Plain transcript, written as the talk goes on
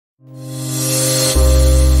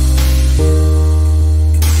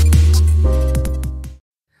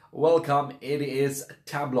welcome. It is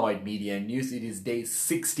Tabloid Media News. It is day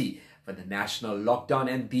 60 for the national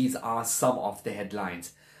lockdown, and these are some of the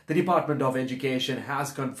headlines. The Department of Education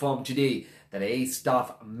has confirmed today that a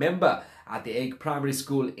staff member at the Egg Primary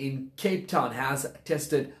School in Cape Town has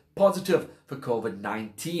tested positive for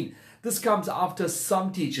COVID-19. This comes after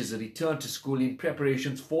some teachers returned to school in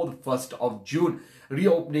preparations for the 1st of June,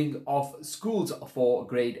 reopening of schools for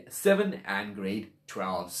grade 7 and grade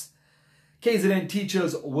 12s. KZN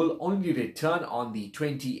teachers will only return on the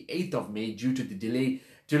 28th of May due to the delayed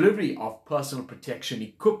delivery of personal protection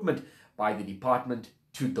equipment by the department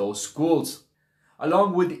to those schools.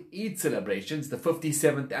 Along with Eid celebrations, the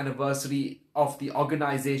 57th anniversary of the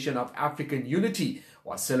Organization of African Unity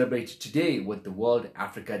was celebrated today with the World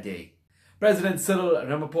Africa Day. President Cyril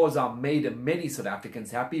Ramaphosa made many South Africans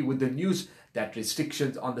happy with the news that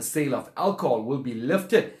restrictions on the sale of alcohol will be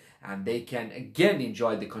lifted and they can again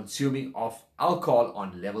enjoy the consuming of alcohol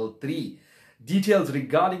on level 3. Details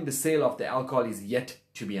regarding the sale of the alcohol is yet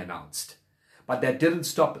to be announced. But that didn't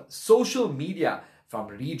stop social media from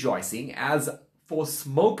rejoicing, as for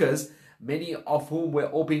smokers, many of whom were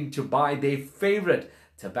hoping to buy their favorite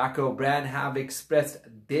tobacco brand have expressed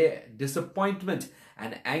their disappointment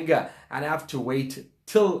and anger and have to wait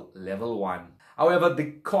till level 1. However,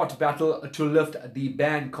 the court battle to lift the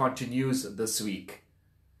ban continues this week.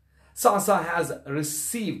 SASSA has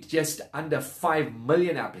received just under 5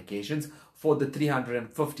 million applications for the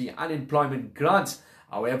 350 unemployment grants,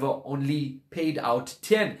 however only paid out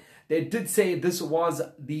 10. They did say this was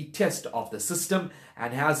the test of the system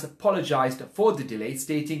and has apologized for the delay,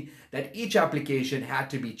 stating that each application had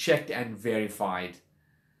to be checked and verified.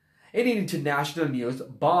 In international news,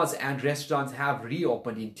 bars and restaurants have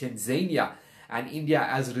reopened in Tanzania, and India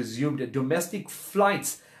has resumed domestic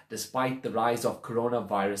flights despite the rise of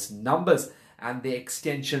coronavirus numbers and the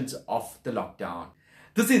extensions of the lockdown.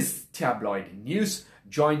 This is Tabloid News.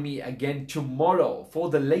 Join me again tomorrow for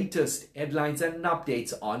the latest headlines and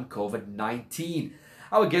updates on COVID-19.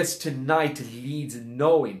 Our guest tonight needs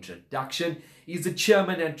no introduction. He's the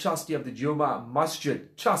chairman and trustee of the Jummah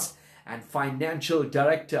Musjid Trust and financial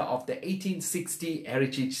director of the 1860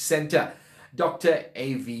 Heritage Centre, Dr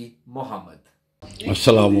AV Mahomed.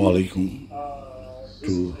 Assalamu alaikum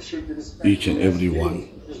to each and every one.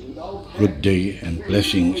 Good day and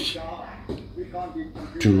blessings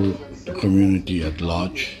to the community at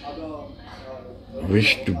large.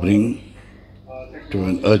 Wish to bring to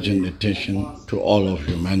an urgent attention to all of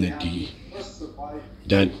humanity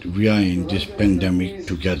that we are in this pandemic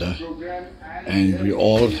together, and we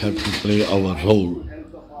all have to play our role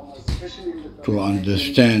to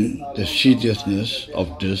understand the seriousness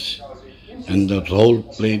of this and the role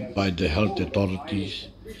played by the health authorities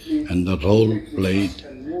and the role played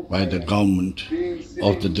by the government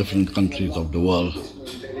of the different countries of the world.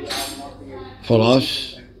 For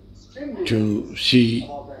us to see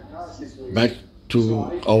back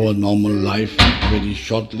to our normal life very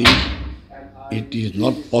shortly, it is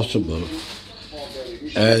not possible,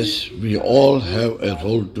 as we all have a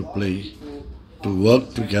role to play to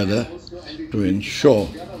work together to ensure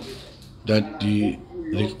that the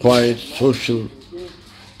required social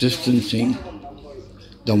distancing,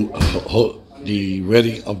 the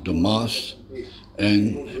wearing of the mask,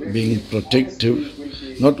 and being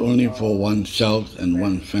protective not only for oneself and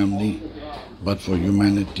one's family but for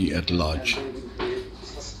humanity at large.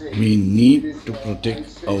 We need to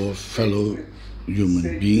protect our fellow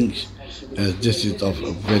human beings, as this is of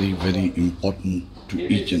very, very important to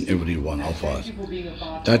each and every one of us.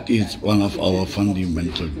 That is one of our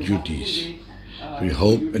fundamental duties. We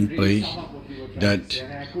hope and pray that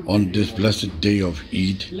on this blessed day of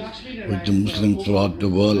Eid, which the Muslims throughout the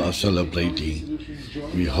world are celebrating,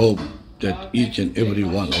 we hope that each and every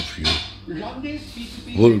one of you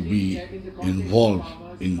will be involved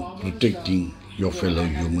in protecting your fellow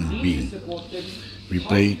human being. We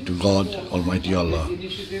pray to God Almighty Allah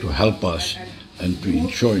to help us and to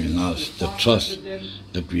ensure in us the trust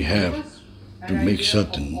that we have, to make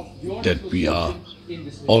certain that we are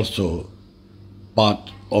also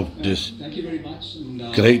part of this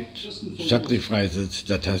great sacrifices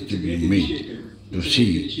that has to be made to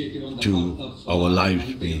see to our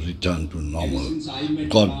lives being returned to normal.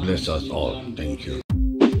 God bless us all. Thank you.